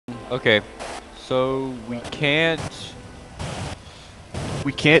Okay, so we can't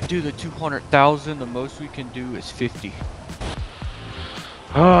do the 200,000. The most we can do is 50.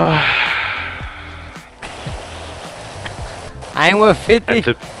 I ain't worth 50.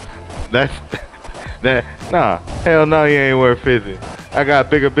 Nah, hell no, you ain't worth 50. I got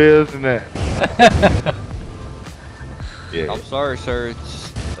bigger bills than that. Yeah. I'm sorry, sir.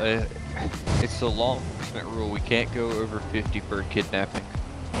 It's the law enforcement rule. We can't go over 50 for kidnapping.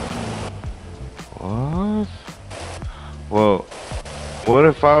 What? Well, what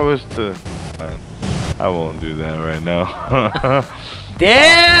if I was to? I won't do that right now.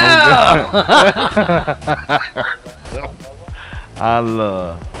 Damn!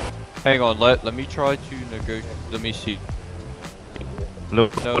 Hang on, let me try to negotiate. Let me see.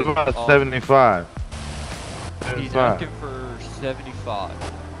 Look, No, what about 75? He's asking for 75.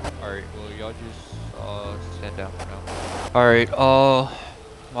 Alright, well y'all just stand down for now. Alright,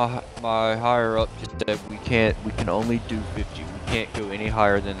 my higher up just said we can only do 50. We can't go any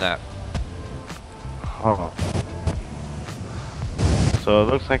higher than that. Huh. So it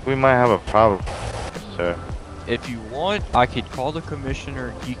looks like we might have a problem, sir. If you want, I could call the commissioner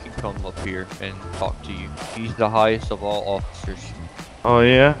and he can come up here and talk to you. He's the highest of all officers. Oh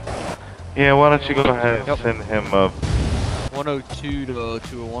yeah? Yeah, why don't you go ahead and send him up. 102 to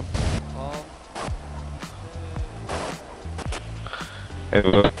 201. Hey,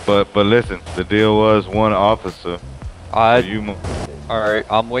 but listen, the deal was one officer. Alright,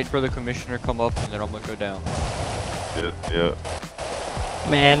 I'm waiting for the commissioner to come up and then I'm gonna go down. Yeah.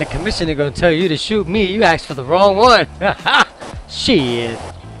 Man, the commissioner gonna tell you to shoot me. You asked for the wrong one. Shit.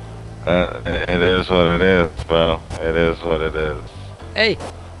 It is what it is, bro. It is what it is. Hey,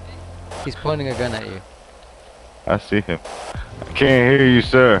 he's pointing a gun at you. I see him. I can't hear you,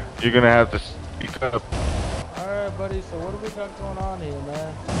 sir. You're gonna have to speak up. Alright, buddy, so what do we got going on here,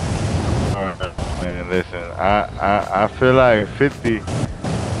 man? Alright, man, listen. I feel like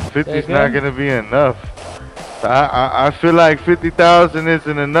 50's not gonna be enough. I feel like 50,000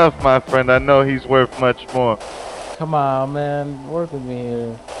 isn't enough, my friend. I know he's worth much more. Come on, man. Work with me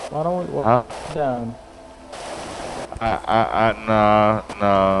here. Why don't we walk down?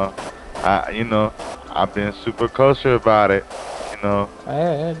 No. You know, I've been super kosher about it. You know.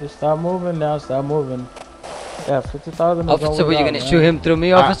 Hey, just stop moving now. Stop moving. Yeah, 50,000. Officer, were you gonna shoot him through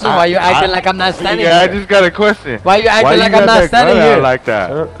me, officer? Why you acting like I'm not standing here? here? I just got a question. Why you acting like I'm not standing here? Like that?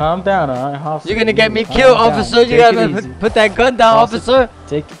 Sir, calm down, alright? You're gonna get me killed, officer. You gotta put that gun down, officer.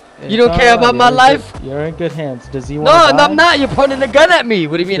 You don't care about my life? You're in good hands. Does he want No, to die? I'm not. You're pointing the gun at me.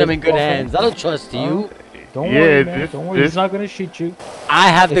 What do you mean I'm in good hands? I don't trust you. Don't worry, man. Don't worry. He's not gonna shoot you. I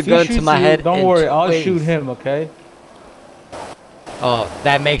have the gun to my head. Don't worry. I'll shoot him, okay? Oh,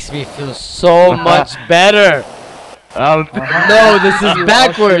 that makes me feel so much better. No, this is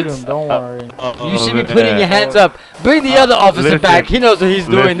backwards. Don't worry. You should be putting your hands up. Bring the other officer back. He knows what he's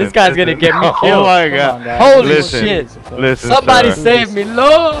doing. This guy's gonna get me killed. Oh my God. Holy shit. Listen, somebody sir. save me,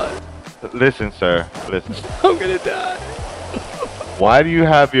 Lord. Listen, sir. Listen. I'm gonna die. Why do you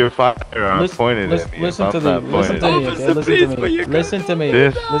have your firearm pointed at me? Listen to me. Listen to me. Okay? Listen to me.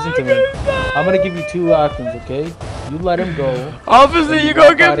 Listen to me. I'm gonna give you two options, okay? You let him go. Officer, you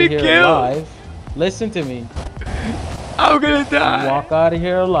gonna get me killed. Alive. Listen to me. I'm gonna die. You walk out of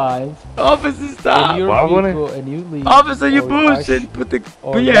here alive. Officer, stop. And you leave. Officer, you bullshit. Put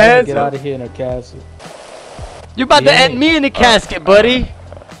your hands get up. out of here in a casket. You about to end me in the casket, buddy.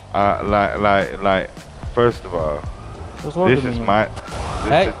 Like, first of all, this is my.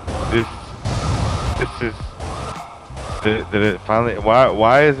 This is. Did it finally?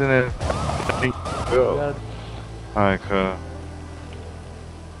 Why isn't it? Alright, cool.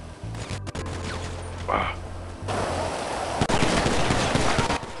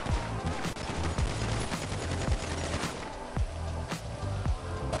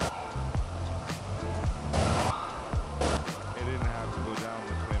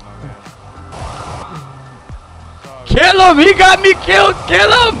 Kill him! He got me killed!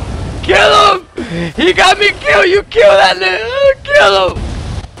 Kill him! Kill him! He got me killed! You kill that nigga! Kill him!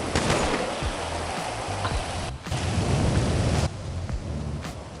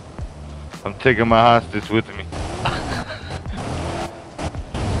 I'm taking my hostage with me.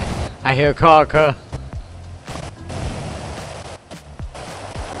 I hear a car, cuh.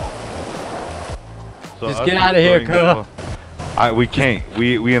 So just get out of here, cuh. We can't.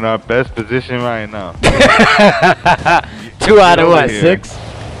 We in our best position right now. 2 out of what? 6?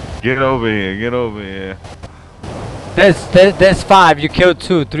 Get over here. Get over here. There's 5. You killed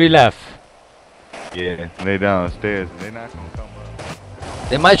 2. 3 left. Yeah, they downstairs. They not gonna come up.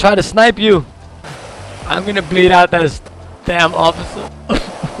 They might try to snipe you. I'm gonna bleed out that damn officer.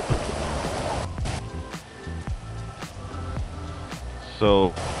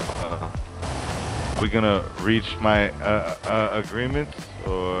 So, we gonna reach my agreements,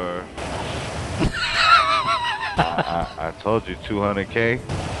 or I told you 200K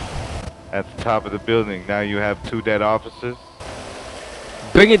at the top of the building. Now you have 2 dead officers.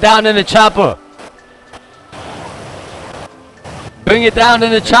 Bring it down in the chopper. Bring it down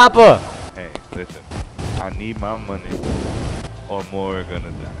in the chopper. Hey, listen, I need my money, or more are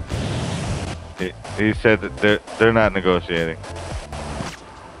gonna die. He said that they're not negotiating.